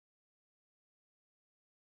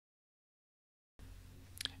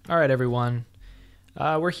All right, everyone.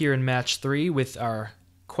 We're here in match 3 with our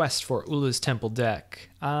quest for Ula's Temple deck.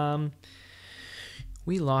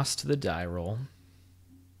 We lost the die roll.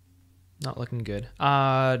 Not looking good.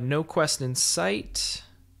 No quest in sight.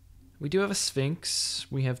 We do have a Sphinx.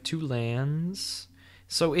 We have 2 lands.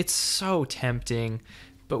 So it's so tempting,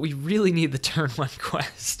 but we really need the turn 1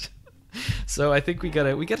 quest. So I think we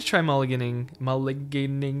gotta try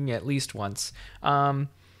mulliganing at least once.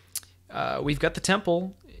 We've got the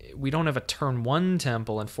temple. We don't have a turn 1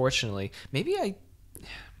 temple, unfortunately. Maybe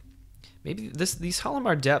these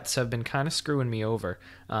Halimar depths have been kind of screwing me over.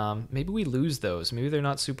 Maybe we lose those. Maybe they're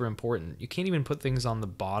not super important. You can't even put things on the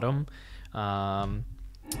bottom.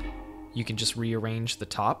 You can just rearrange the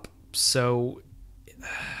top. So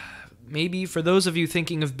maybe for those of you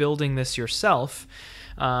thinking of building this yourself,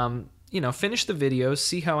 finish the video,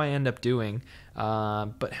 see how I end up doing.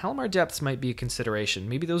 But Halimar depths might be a consideration.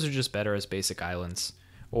 Maybe those are just better as basic islands.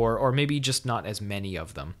 Or maybe just not as many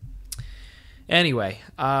of them. Anyway,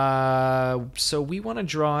 so we want to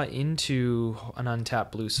draw into an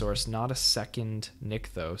untapped blue source, not a second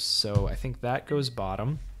Nykthos. So I think that goes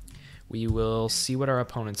bottom. We will see what our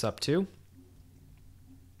opponent's up to.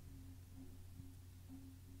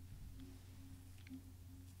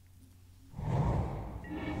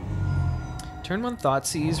 Turn 1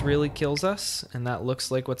 Thoughtseize really kills us, and that looks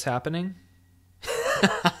like what's happening.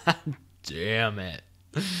 Damn it.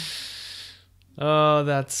 Oh,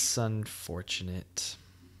 that's unfortunate.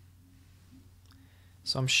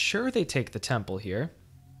 So I'm sure they take the temple here.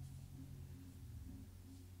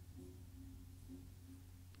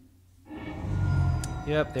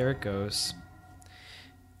 Yep, there it goes.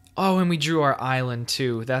 Oh, and we drew our island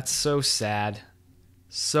too. That's so sad.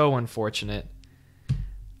 So unfortunate.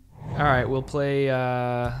 Alright, we'll play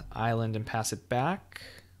island and pass it back.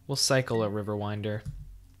 We'll cycle a Riverwinder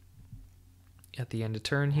at the end of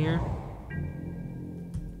turn here.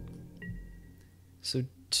 So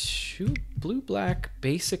 2 blue-black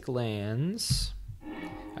basic lands.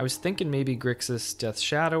 I was thinking maybe Grixis Death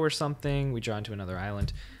Shadow or something. We draw into another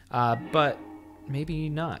island. But maybe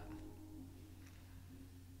not.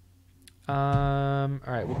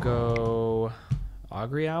 Alright, we'll go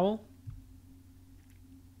Augury Owl.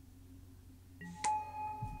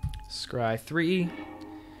 Scry 3.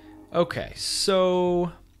 Okay,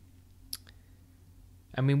 so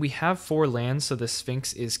I mean, we have 4 lands, so the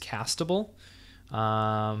Sphinx is castable.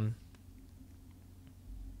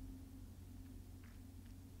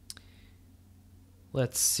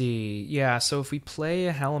 Let's see. Yeah, so if we play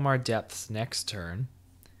a Halimar Depths next turn,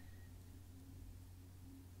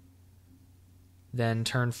 then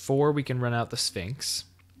turn 4 we can run out the Sphinx.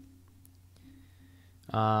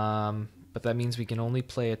 But that means we can only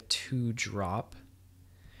play a 2-drop.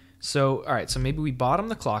 So, alright, so maybe we bottom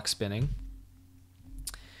the clock spinning.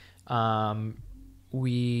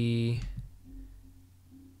 We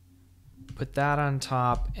put that on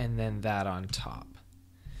top and then that on top.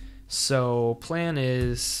 So plan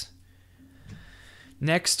is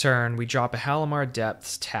next turn we drop a Halimar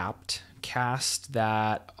Depths tapped, cast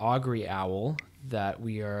that Augury Owl that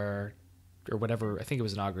we are, or whatever, I think it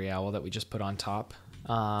was an Augury Owl that we just put on top.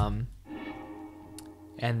 And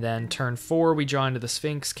then turn 4 we draw into the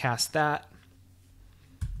Sphinx, cast that.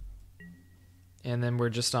 And then we're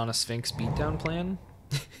just on a Sphinx beatdown plan.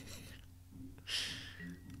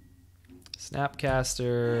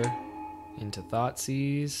 Snapcaster into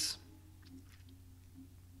Thoughtseize.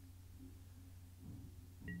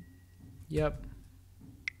 Yep.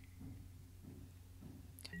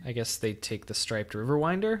 I guess they take the Striped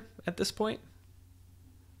Riverwinder at this point.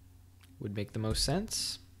 Would make the most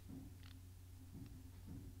sense.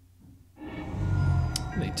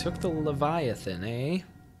 They took the Leviathan, eh?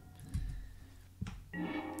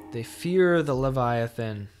 They fear the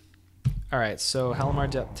Leviathan. Alright, so Halimar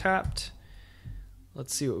Depth tapped.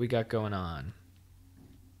 Let's see what we got going on.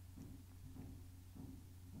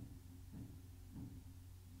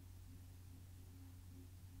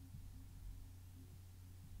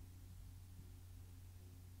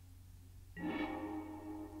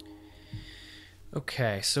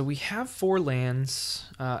 Okay, so we have 4 lands.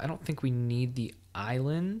 I don't think we need the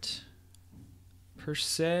island per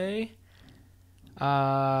se.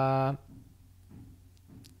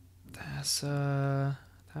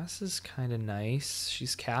 This is kind of nice.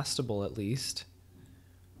 She's castable at least.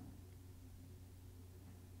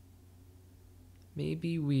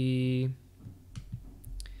 Maybe we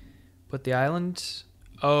put the island.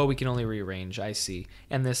 Oh, we can only rearrange. I see.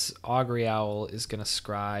 And this Augury Owl is gonna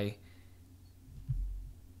scry.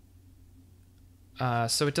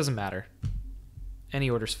 So it doesn't matter. Any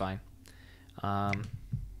order's fine.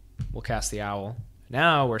 We'll cast the owl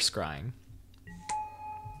Now we're scrying.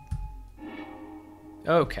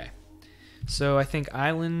 Okay. So I think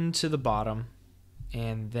island to the bottom,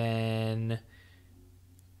 and then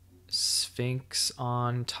Sphinx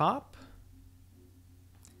on top.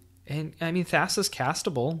 And I mean, Thassa's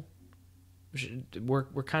castable.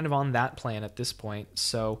 We're kind of on that plan at this point.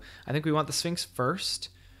 So I think we want the Sphinx first,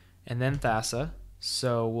 and then Thassa.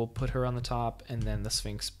 So we'll put her on the top, and then the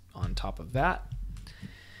Sphinx on top of that.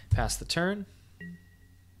 Pass the turn.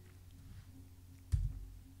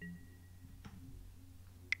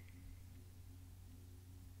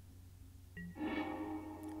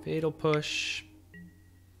 Fatal Push.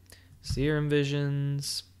 Serum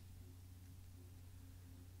Visions.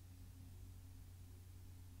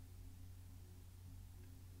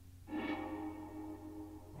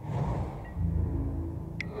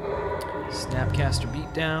 Snapcaster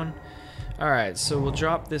Beatdown. Alright, so we'll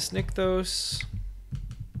drop this Nykthos.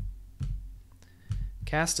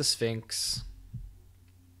 Cast a Sphinx.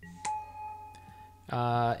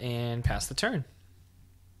 And pass the turn.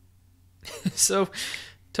 So,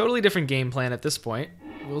 totally different game plan at this point.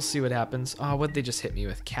 We'll see what happens. Oh, what'd they just hit me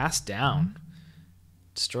with? Cast Down.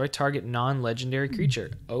 Destroy target non-legendary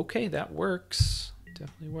creature. Okay, that works.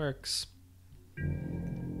 Definitely works.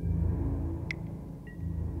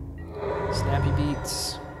 Snappy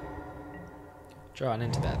Beats. Drawing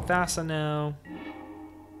into that Thassa now.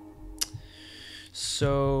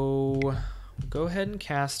 So, we'll go ahead and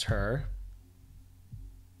cast her.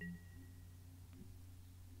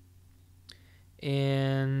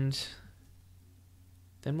 And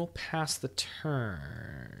then we'll pass the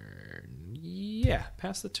turn. Yeah,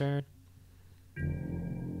 pass the turn.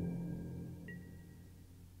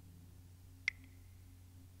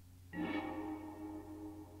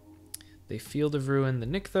 They Field of Ruin the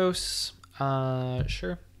Nykthos.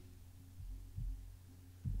 Sure.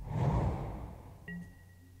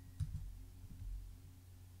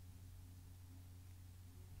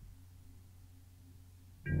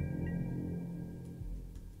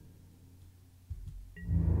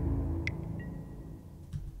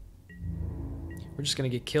 We're just going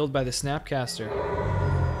to get killed by the Snapcaster.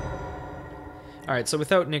 Alright, so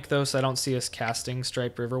without Nykthos, I don't see us casting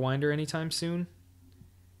Stripe Riverwinder anytime soon.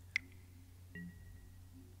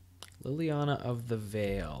 Liliana of the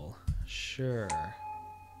Veil. Sure.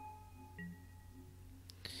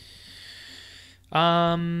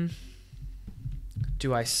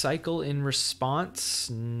 Do I cycle in response?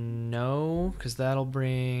 No, because that'll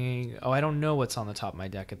bring... Oh, I don't know what's on the top of my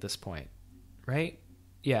deck at this point. Right?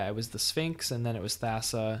 Yeah, it was the Sphinx, and then it was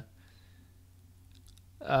Thassa.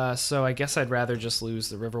 So I guess I'd rather just lose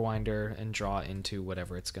the Riverwinder and draw into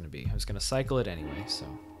whatever it's going to be. I was going to cycle it anyway, so...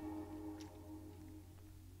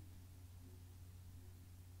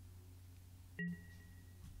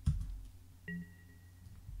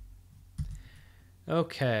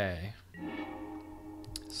 Okay.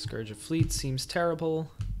 Scourge of Fleet seems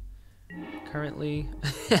terrible. Currently.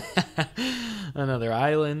 Another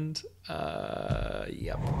island.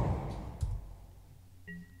 Yep.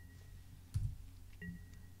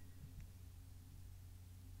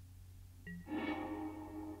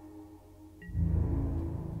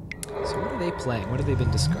 So what are they playing? What have they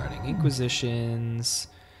been discarding? Inquisitions,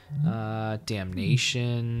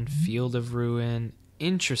 Damnation, Field of Ruin.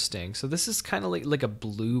 Interesting. So this is kind of like a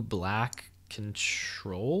blue-black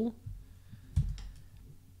control.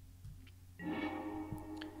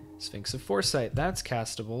 Sphinx of Foresight. That's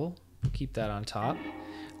castable. We'll keep that on top.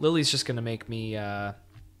 Lily's just going to make me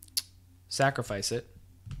sacrifice it.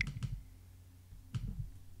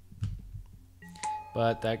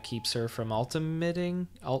 But that keeps her from ultimating?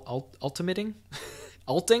 Ultimating?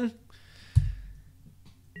 Ulting?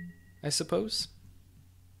 I suppose.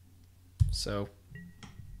 So...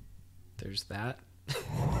 there's that.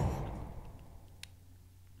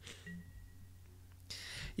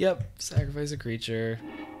 Yep, sacrifice a creature.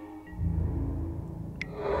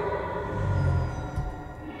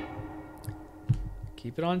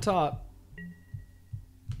 Keep it on top.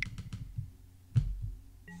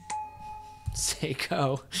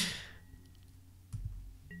 Seiko.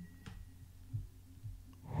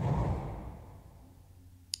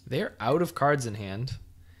 They're out of cards in hand.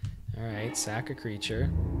 Alright, sack a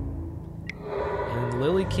creature. And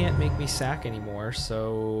Lily can't make me sack anymore,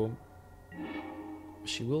 so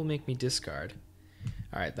she will make me discard.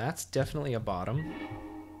 Alright, that's definitely a bottom.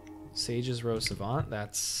 Sage's Rose Savant,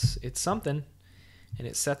 it's something. And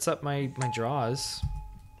it sets up my draws.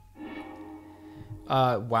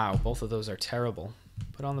 Wow, both of those are terrible.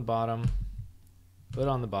 Put on the bottom. Put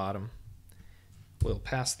on the bottom. We'll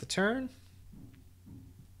pass the turn.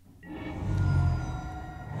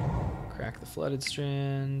 Sack the Flooded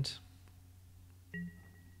Strand.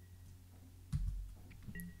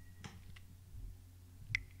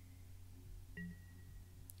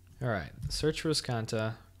 Alright, search for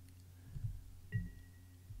Iskanta.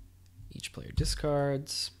 Each player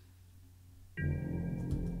discards.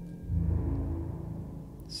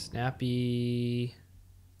 Snappy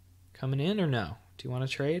coming in or no? Do you want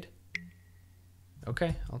to trade?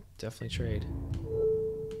 Okay, I'll definitely trade.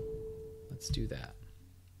 Let's do that.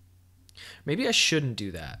 Maybe I shouldn't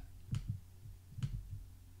do that.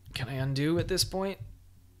 Can I undo at this point?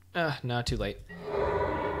 No, too late.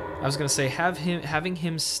 I was gonna say having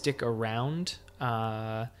him stick around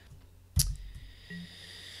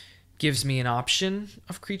gives me an option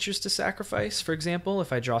of creatures to sacrifice. For example,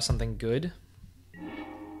 if I draw something good.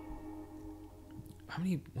 How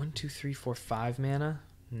many? 1, 2, 3, 4, 5 mana?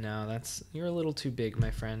 No, you're a little too big,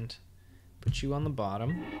 my friend. Put you on the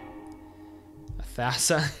bottom. A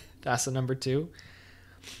Thassa. Thassa number 2.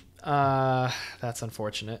 That's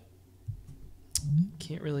unfortunate.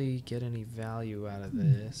 Can't really get any value out of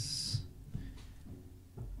this.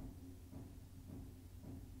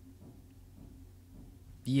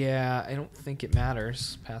 Yeah, I don't think it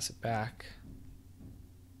matters. Pass it back.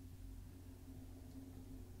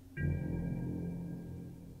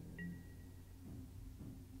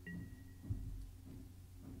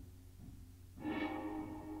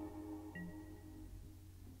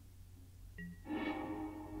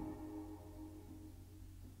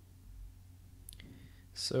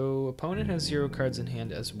 So, opponent has 0 cards in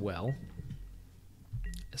hand as well.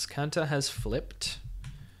 Iskanta has flipped.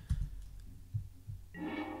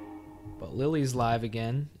 But Lily's live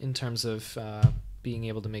again in terms of being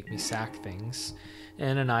able to make me sack things.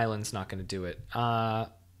 And an island's not going to do it.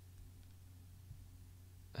 I'll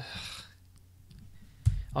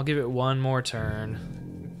give it one more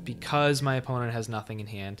turn because my opponent has nothing in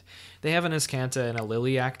hand. They have an Iskanta and a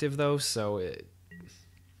Lily active, though, so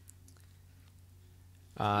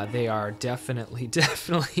they are definitely,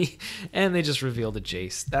 and they just revealed a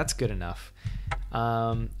Jace. That's good enough.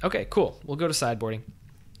 Okay, cool. We'll go to sideboarding.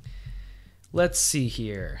 Let's see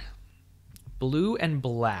here. Blue and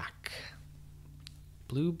black.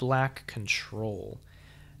 Blue-black control.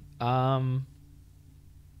 I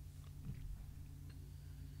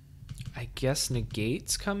guess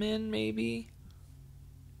negates come in, maybe?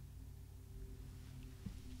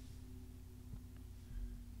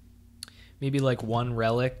 Maybe like 1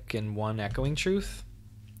 Relic and 1 Echoing Truth.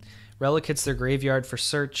 Relic hits their graveyard for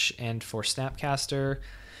search and for Snapcaster.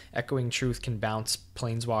 Echoing Truth can bounce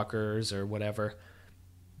Planeswalkers or whatever.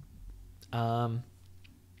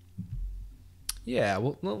 Yeah,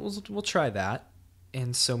 we'll try that.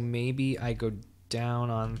 And so maybe I go down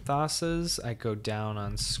on Thassas. I go down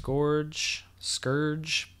on Scourge.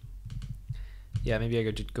 Yeah, maybe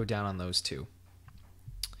I go down on those 2.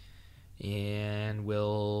 And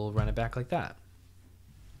we'll run it back like that.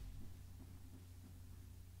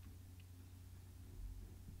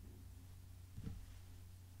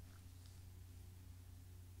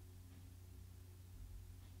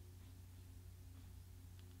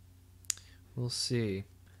 We'll see.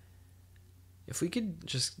 If we could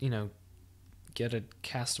just, get a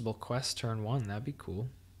castable quest turn 1, that'd be cool.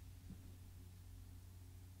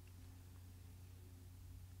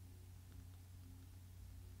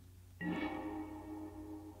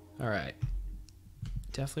 Alright.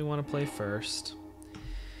 Definitely want to play first.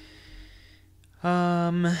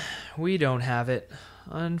 We don't have it,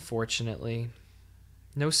 unfortunately.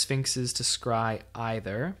 No Sphinxes to scry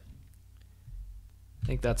either. I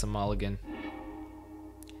think that's a mulligan.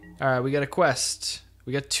 Alright, we got a quest.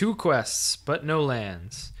 We got 2 quests, but no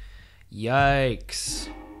lands. Yikes.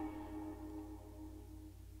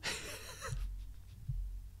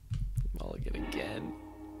 Mulligan again.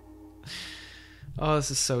 Oh,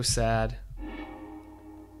 this is so sad.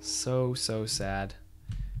 So sad.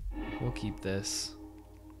 We'll keep this.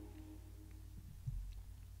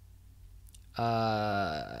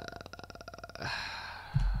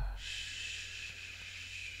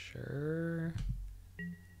 Sure.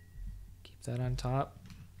 Keep that on top.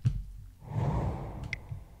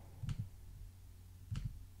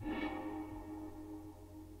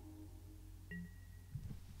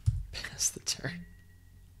 Pass the turn.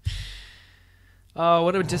 Oh,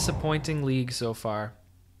 what a disappointing league so far.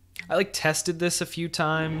 I tested this a few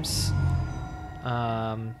times.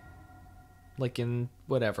 Like in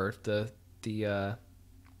whatever, the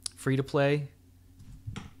free to play.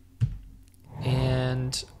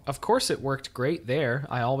 And of course it worked great there.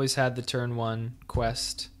 I always had the turn 1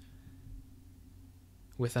 quest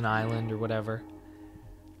with an island or whatever.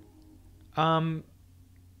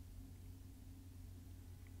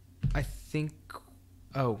 I think...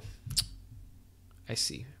 Oh, I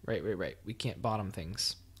see. Right. We can't bottom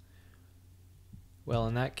things. Well,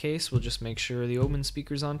 in that case, we'll just make sure the omen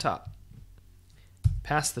speaker's on top.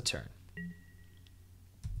 Pass the turn.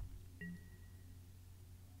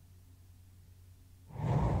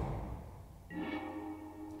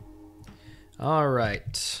 All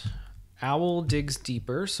right. Owl digs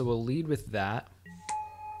deeper, so we'll lead with that.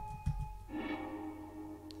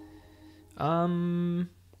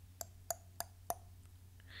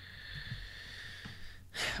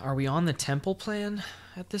 Are we on the temple plan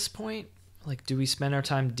at this point? Like, do we spend our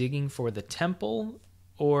time digging for the temple,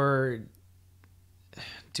 or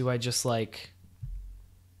do I just like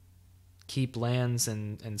keep lands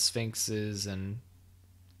and sphinxes and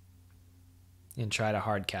try to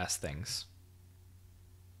hardcast things?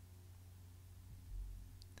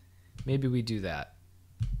 Maybe we do that,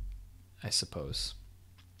 I suppose.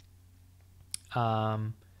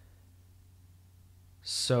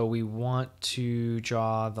 So we want to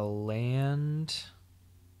draw the land.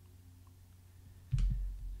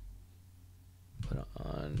 Put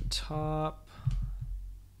on top.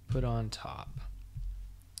 Put on top.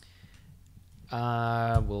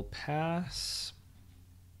 We'll pass.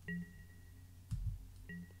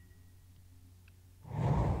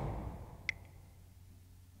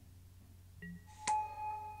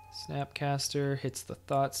 Snapcaster hits the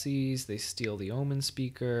Thoughtseize. They steal the Omen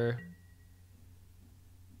Speaker.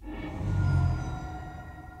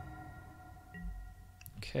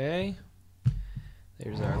 Okay.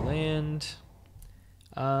 There's our land.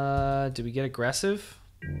 Do we get aggressive?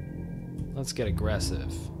 Let's get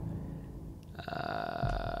aggressive.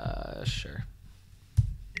 Sure.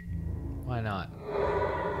 Why not?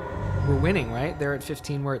 We're winning, right? They're at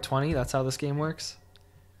 15, we're at 20. That's how this game works.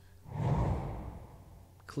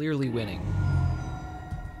 Clearly winning.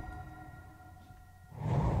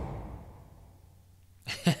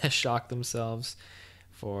 Shock themselves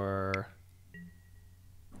for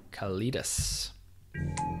Kalidas.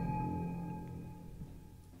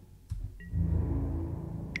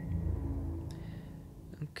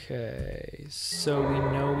 Okay, so we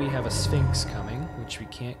know we have a Sphinx coming, which we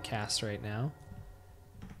can't cast right now.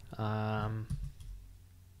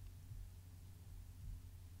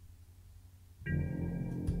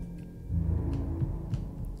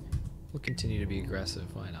 We'll continue to be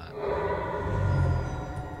aggressive, why not?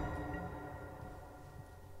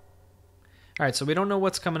 Alright, so we don't know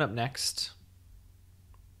what's coming up next.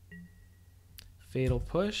 Fatal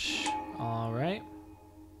Push, alright.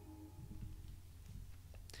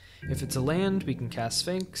 If it's a land, we can cast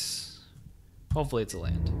Sphinx. Hopefully it's a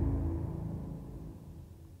land.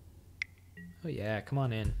 Oh yeah, come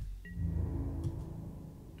on in.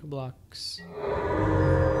 No blocks.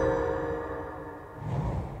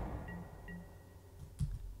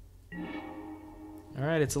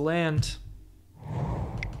 Alright, it's a land.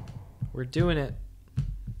 We're doing it.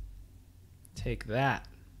 Take that.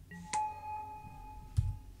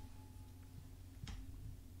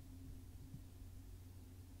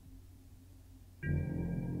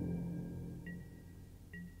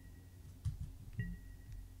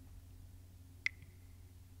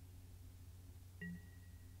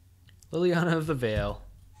 Liliana of the Veil.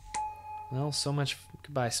 Well, so much.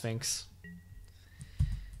 Goodbye, Sphinx. You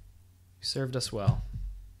served us well.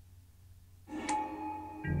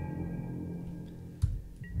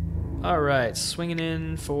 Alright, swinging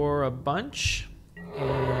in for a bunch.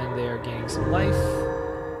 And they are gaining some life.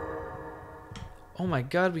 Oh my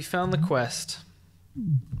god, we found the quest.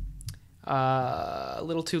 A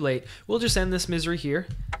little too late. We'll just end this misery here.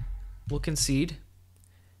 We'll concede.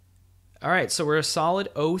 Alright, so we're a solid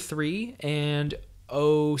 0-3 and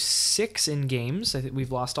 0-6 in games. I think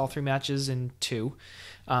we've lost all 3 matches in 2.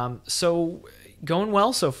 So going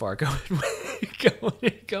well so far. Going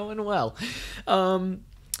well.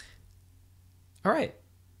 Alright.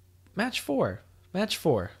 Match 4.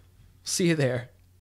 See you there.